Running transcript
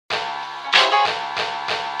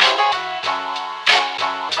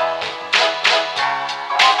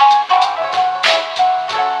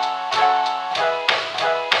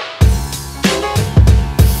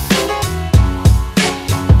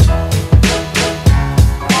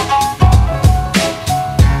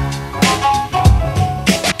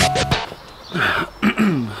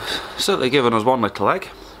certainly given us one little egg.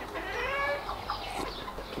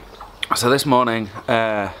 So this morning,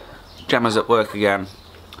 Gemma's at work again.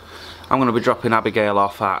 I'm going to be dropping Abigail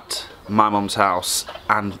off at my mum's house,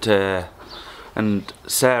 and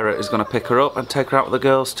Sarah is going to pick her up and take her out with the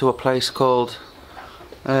girls to a place called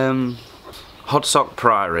Hodsock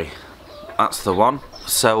Priory. That's the one.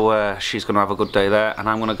 So she's going to have a good day there, and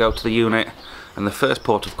I'm going to go to the unit, and the first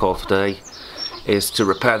port of call today is to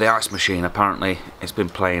repair the ice machine. Apparently it's been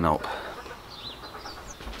playing up.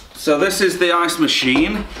 So this is the ice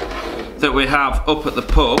machine that we have up at the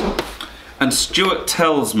pub, and Stuart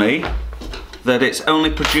tells me that it's only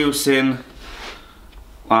producing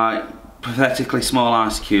like pathetically small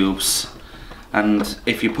ice cubes, and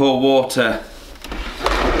if you pour water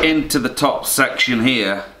into the top section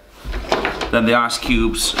here, then the ice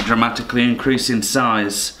cubes dramatically increase in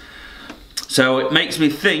size. So it makes me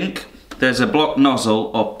think there's a blocked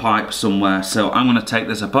nozzle or pipe somewhere, so I'm going to take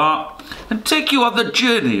this apart and take you on the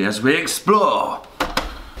journey as we explore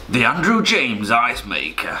the Andrew James ice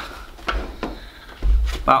maker.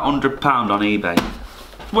 About £100 on eBay.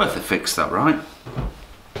 Worth a fix though, right?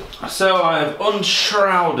 So I've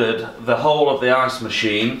unshrouded the whole of the ice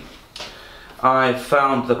machine. I've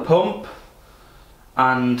found the pump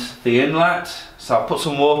and the inlet, so I've put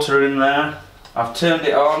some water in there. I've turned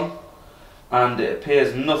it on and it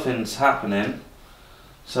appears nothing's happening,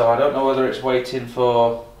 so I don't know whether it's waiting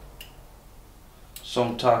for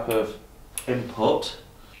some type of input.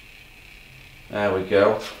 There we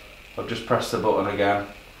go. I've just pressed the button again.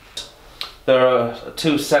 There are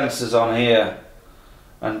two sensors on here,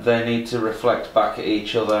 and they need to reflect back at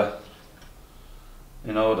each other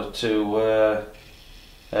in order to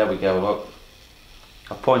there we go, look.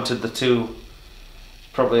 I pointed the two,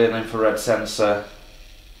 probably an infrared sensor,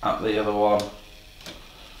 at the other one,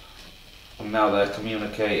 and now they're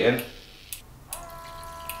communicating.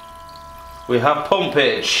 We have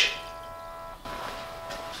pumpage.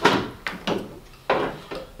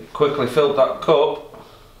 It quickly filled that cup.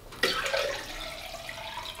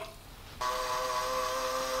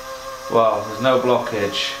 Wow, there's no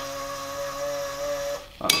blockage.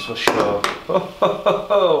 That's for sure. Oh, ho, ho,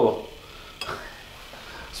 ho.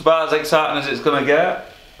 It's about as exciting as it's going to get.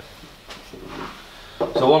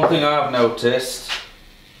 So one thing I have noticed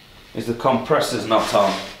is the compressor's not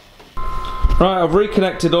on. Right, I've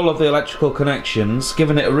reconnected all of the electrical connections,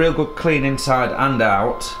 given it a real good clean inside and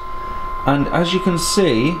out, and as you can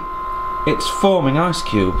see, it's forming ice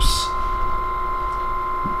cubes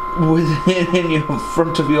within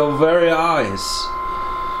front of your very eyes.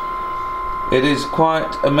 It is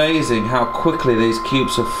quite amazing how quickly these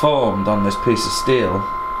cubes have formed on this piece of steel.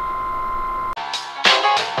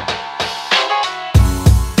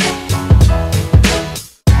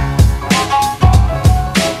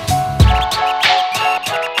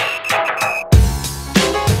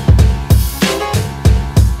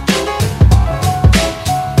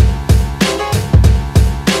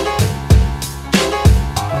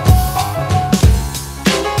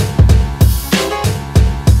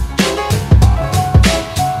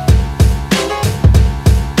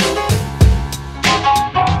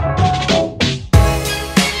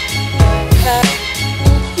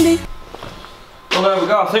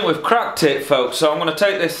 I think we've cracked it, folks, so I'm going to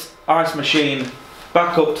take this ice machine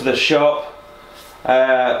back up to the shop,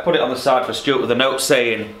 put it on the side for Stuart with a note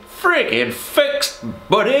saying friggin' fixed,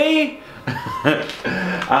 buddy.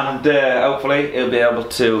 And hopefully he'll be able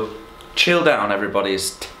to chill down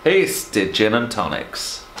everybody's tasty gin and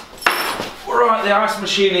tonics. Right, the ice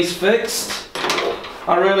machine is fixed.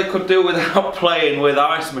 I really could do without playing with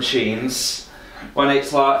ice machines when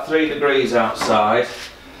it's like 3 degrees outside.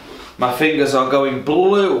 My fingers are going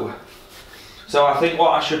blue. So I think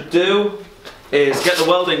what I should do is get the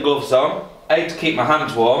welding gloves on, A, to keep my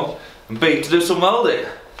hands warm, and B, to do some welding.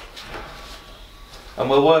 And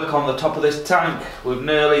we'll work on the top of this tank. We've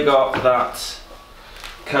nearly got that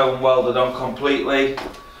cone welded on completely.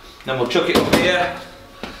 Then we'll chuck it up here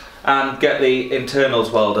and get the internals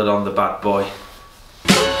welded on the bad boy.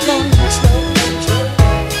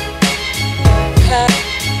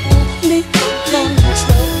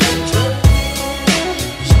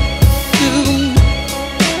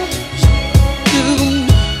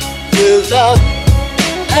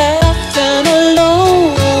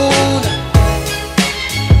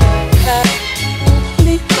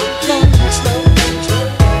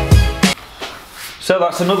 So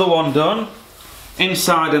that's another one done,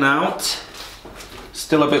 inside and out.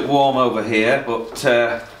 Still a bit warm over here, but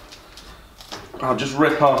I'll just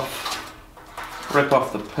rip off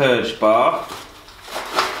the purge bar.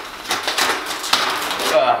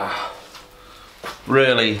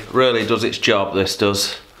 Really does its job, this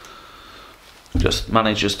does. Just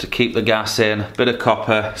manages to keep the gas in, bit of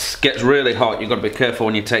copper, gets really hot, you've got to be careful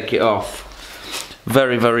when you take it off.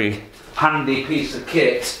 Very, very handy piece of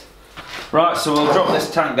kit. Right, so we'll drop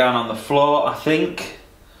this tank down on the floor, I think.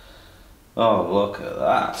 Oh, look at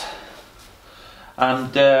that.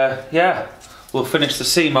 And yeah, we'll finish the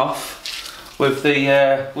seam off with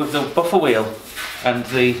the buffer wheel and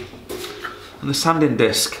the sanding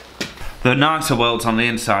disc. The nicer welds on the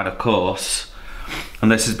inside, of course,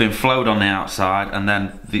 and this has been flowed on the outside, and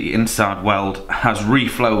then the inside weld has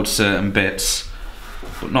reflowed certain bits,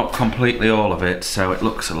 but not completely all of it, so it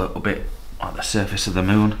looks a little bit like the surface of the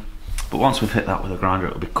moon. But once we've hit that with a grinder,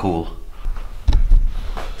 it'll be cool.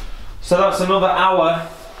 So that's another hour,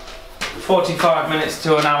 45 minutes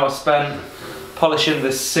to an hour spent polishing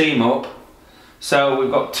this seam up. So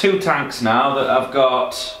we've got 2 tanks now that have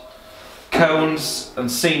got cones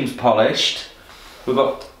and seams polished. We've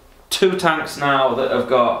got 2 tanks now that have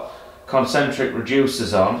got concentric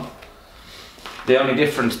reducers on. The only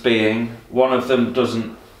difference being one of them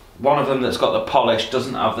that's got the polish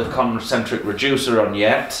doesn't have the concentric reducer on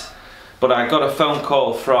yet. But I got a phone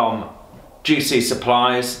call from GC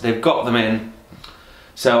Supplies, they've got them in,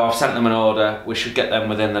 so I've sent them an order. We should get them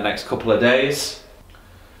within the next couple of days.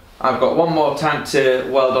 I've got 1 more tank to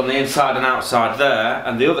weld on the inside and outside there,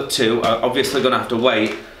 and the other 2 are obviously going to have to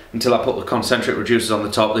wait until I put the concentric reducers on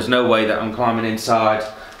the top. There's no way that I'm climbing inside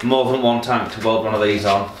more than 1 tank to weld one of these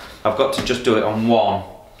on. I've got to just do it on 1,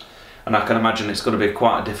 and I can imagine it's going to be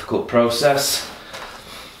quite a difficult process.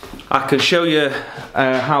 I can show you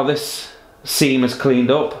how this seam is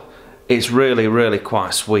cleaned up. It's really, really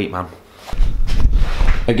quite sweet, man.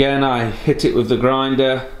 Again, I hit it with the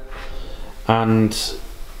grinder and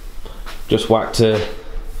just whacked a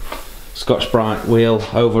Scotch-Brite wheel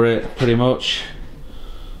over it, pretty much.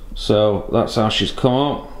 So that's how she's come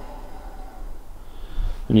up.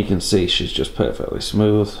 And you can see she's just perfectly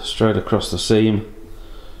smooth, straight across the seam.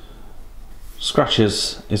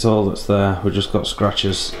 Scratches is all that's there, we've just got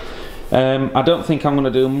scratches. I don't think I'm going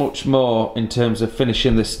to do much more in terms of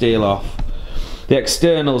finishing this steel off. The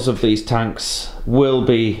externals of these tanks will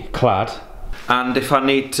be clad, and if I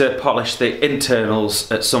need to polish the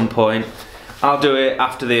internals at some point, I'll do it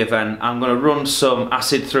after the event. I'm going to run some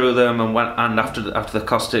acid through them and after the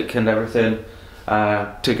caustic and everything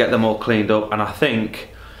to get them all cleaned up, and I think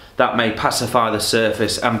that may pacify the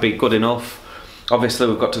surface and be good enough. Obviously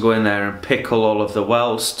we've got to go in there and pickle all of the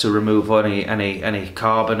welds to remove any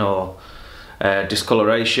carbon or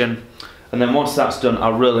discoloration, and then once that's done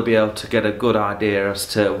I'll really be able to get a good idea as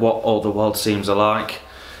to what all the weld seams are like.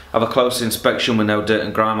 Have a close inspection with no dirt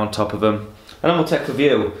and grime on top of them, and then we'll take a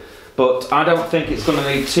view. But I don't think it's going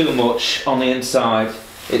to need too much on the inside.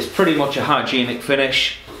 It's pretty much a hygienic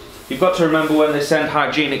finish. You've got to remember, when they send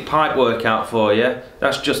hygienic pipe work out for you,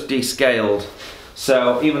 that's just descaled.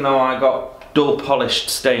 So even though I got dual polished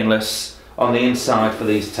stainless on the inside for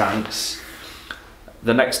these tanks,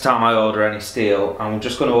 the next time I order any steel, I'm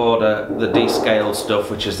just going to order the descaled stuff,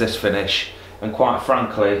 which is this finish. And quite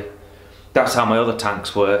frankly, that's how my other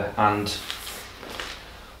tanks were, and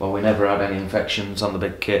well, we never had any infections on the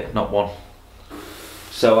big kit, not one.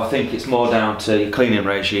 So I think it's more down to your cleaning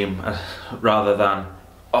regime rather than,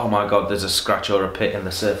 oh my god, there's a scratch or a pit in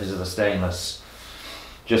the surface of the stainless.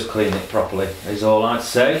 Just clean it properly is all I'd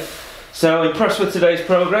say. So impressed with today's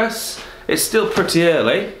progress. It's still pretty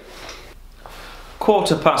early,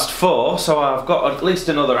 4:15, so I've got at least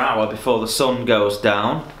another hour before the sun goes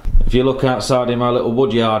down. If you look outside in my little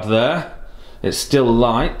wood yard there, it's still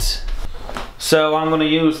light. So I'm going to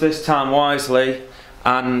use this time wisely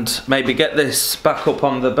and maybe get this back up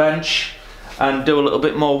on the bench and do a little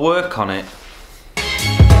bit more work on it.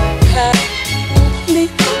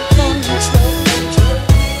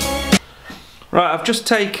 Right, I've just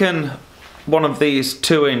taken one of these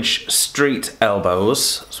 2-inch street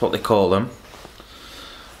elbows, that's what they call them.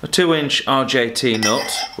 A 2-inch RJT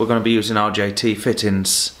nut, we're going to be using RJT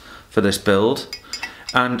fittings for this build,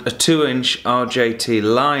 and a 2-inch RJT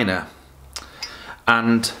liner,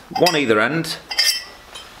 and one either end.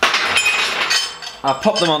 I've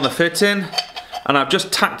popped them on the fitting and I've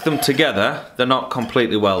just tacked them together. They're not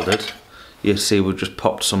completely welded. You see we've just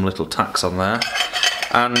popped some little tacks on there,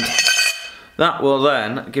 and that will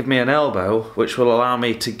then give me an elbow which will allow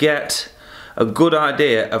me to get a good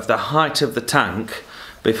idea of the height of the tank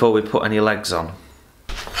before we put any legs on.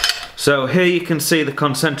 So here you can see the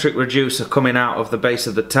concentric reducer coming out of the base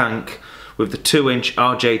of the tank with the 2-inch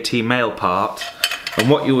RJT male part, and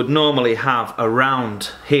what you would normally have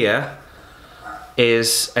around here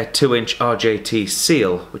is a 2-inch RJT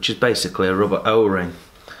seal, which is basically a rubber O-ring.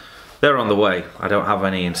 They're on the way, I don't have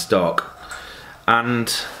any in stock. And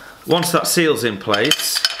once that seal's in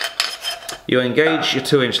place, you engage your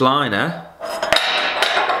 2-inch liner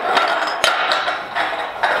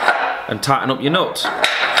and tighten up your nut.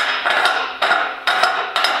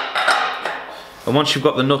 And once you've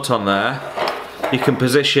got the nut on there, you can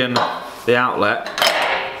position the outlet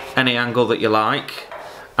any angle that you like,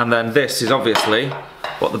 and then this is obviously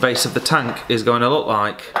what the base of the tank is going to look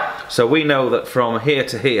like. So we know that from here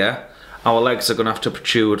to here our legs are going to have to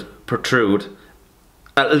protrude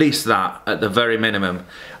at least that at the very minimum,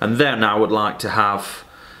 and then I would like to have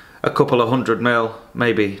a couple of 100mm,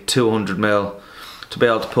 maybe 200mm, to be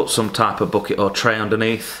able to put some type of bucket or tray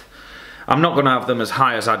underneath. I'm not going to have them as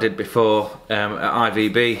high as I did before at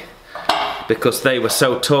IVB, because they were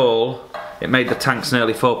so tall it made the tanks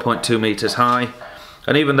nearly 4.2 meters high,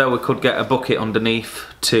 and even though we could get a bucket underneath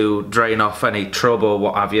to drain off any trub or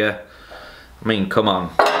what have you, I mean, come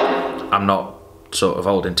on, I'm not sort of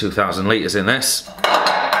holding 2,000 litres in this.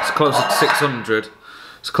 It's closer to 600.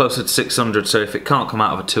 It's closer to 600, so if it can't come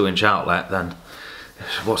out of a 2-inch outlet, then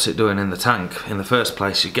what's it doing in the tank in the first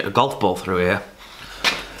place? You get a golf ball through here.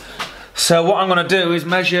 So what I'm going to do is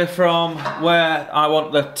measure from where I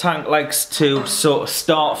want the tank legs to sort of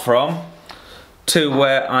start from to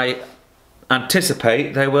where I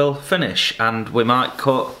anticipate they will finish, and we might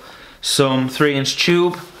cut some 3-inch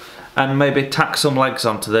tube and maybe tack some legs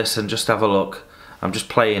onto this and just have a look. I'm just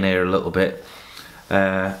playing here a little bit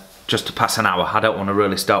just to pass an hour. I don't want to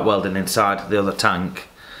really start welding inside the other tank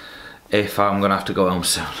if I'm going to have to go home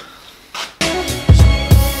soon.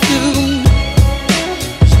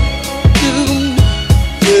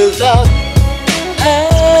 Without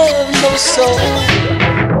have no soul.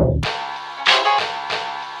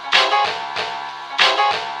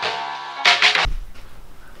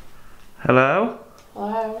 Hello?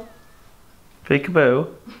 Hello.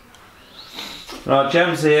 Peekaboo. Right,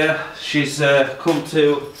 Gem's here. She's come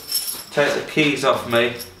to take the keys off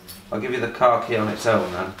me. I'll give you the car key on its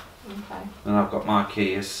own then. Okay. And I've got my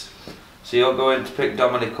keys. So you're going to pick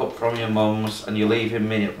Dominic up from your mum's and you're leaving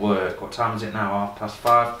me at work. What time is it now?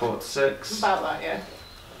 5:30, 5:45? About that, yeah.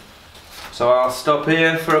 So I'll stop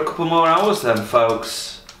here for a couple more hours then,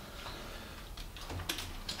 folks.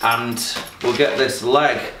 And we'll get this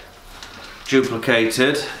leg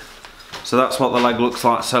duplicated. So that's what the leg looks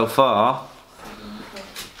like so far.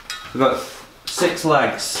 We've got 6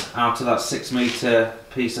 legs out of that 6-metre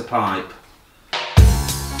piece of pipe.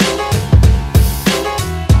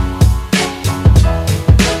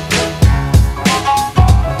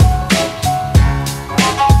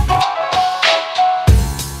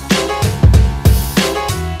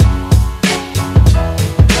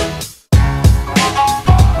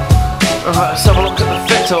 Alright, let's have a look at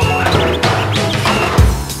the fit up.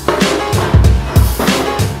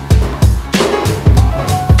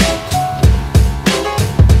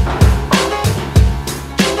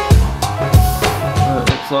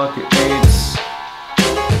 Like it needs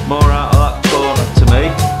more out of that corner to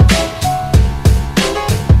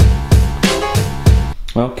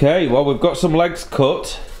me. Okay, well, we've got some legs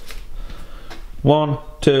cut. 1,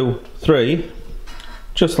 2, 3,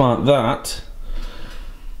 just like that.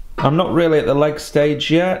 I'm not really at the leg stage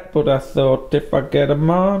yet, but I thought if I get them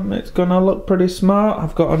on, it's gonna look pretty smart.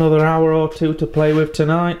 I've got another hour or 2 to play with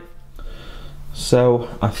tonight, so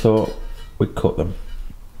I thought we'd cut them.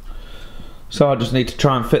 So I just need to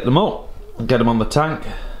try and fit them up and get them on the tank,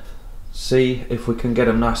 see if we can get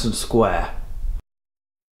them nice and square.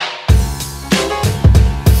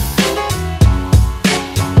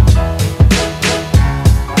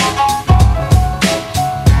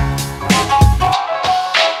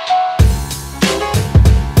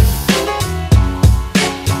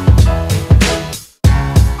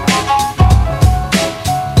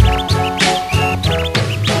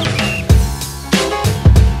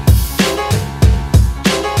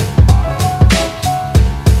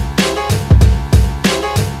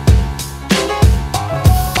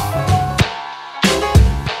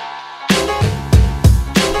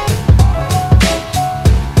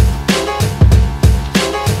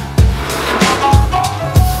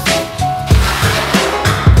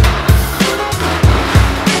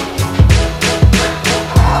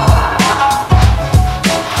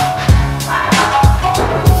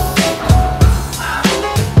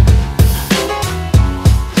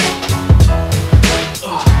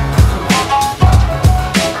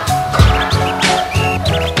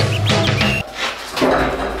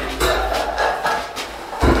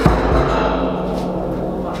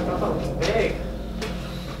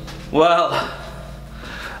 Well,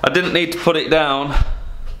 I didn't need to put it down,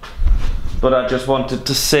 but I just wanted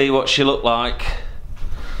to see what she looked like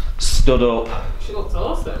stood up. She looks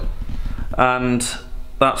awesome. And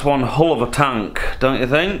That's one hull of a tank, don't you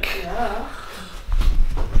think? Yeah.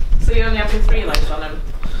 So you only have your 3 legs on him?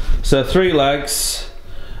 So 3 legs,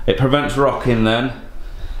 it prevents rocking then.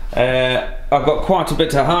 I've got quite a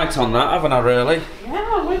bit of height on that, haven't I really?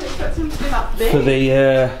 Yeah, I wouldn't expect him to be that big.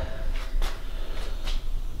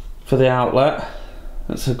 For the outlet.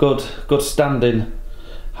 That's a good standing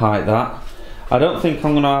height, that. I don't think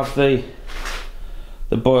I'm going to have the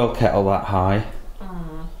boil kettle that high.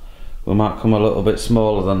 We might come a little bit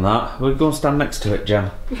smaller than that. We'll go and stand next to it, Jem.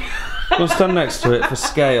 Go and stand next to it for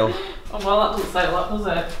scale. Oh, well, that doesn't say a lot, does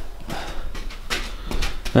it?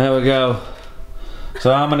 There we go.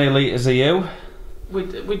 So how many litres are you?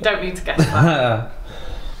 We don't need to get to that.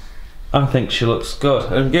 I think she looks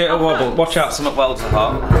good. And get a wobble. Watch out, some welds are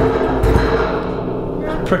hot.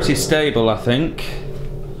 Pretty stable, I think.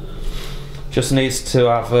 Just needs to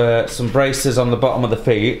have some braces on the bottom of the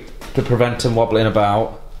feet to prevent them wobbling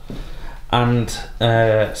about. And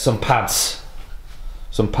some pads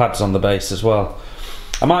on the base as well.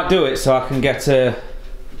 I might do it so I can get a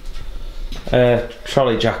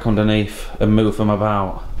trolley jack underneath and move them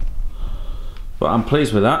about, but I'm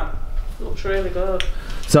pleased with that. Looks really good.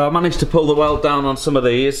 So I managed to pull the weld down on some of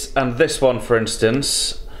these, and this one for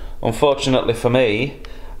instance, unfortunately for me,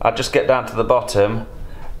 I just get down to the bottom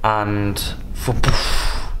and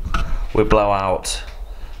we blow out.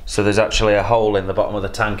 So there's actually a hole in the bottom of the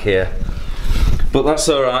tank here, but that's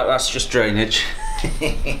alright, that's just drainage.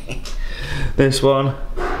 This one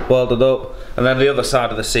welded up, and then the other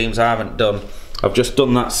side of the seams I haven't done. I've just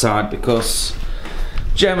done that side because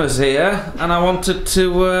Gemma's here and I wanted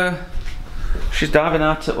to she's diving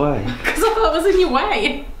out of the way because I thought it was in your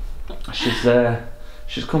way.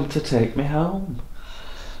 She's come to take me home,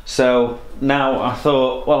 so now I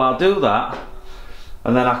thought, well, I'll do that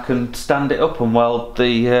and then I can stand it up and weld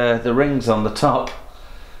the rings on the top.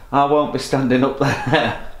 I won't be standing up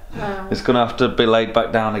there. No. It's gonna have to be laid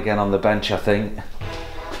back down again on the bench, I think.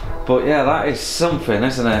 But yeah, that is something,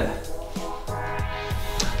 isn't it?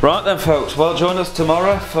 Right then folks, well, join us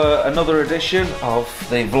tomorrow for another edition of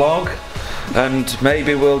the vlog, and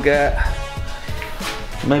maybe we'll get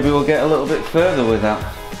a little bit further with that.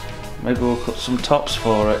 Maybe we'll cut some tops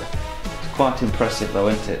for it. It's quite impressive though,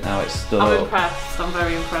 isn't it? Now it's stood up. I'm impressed, I'm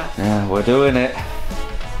very impressed. Yeah, we're doing it.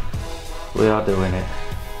 We are doing it.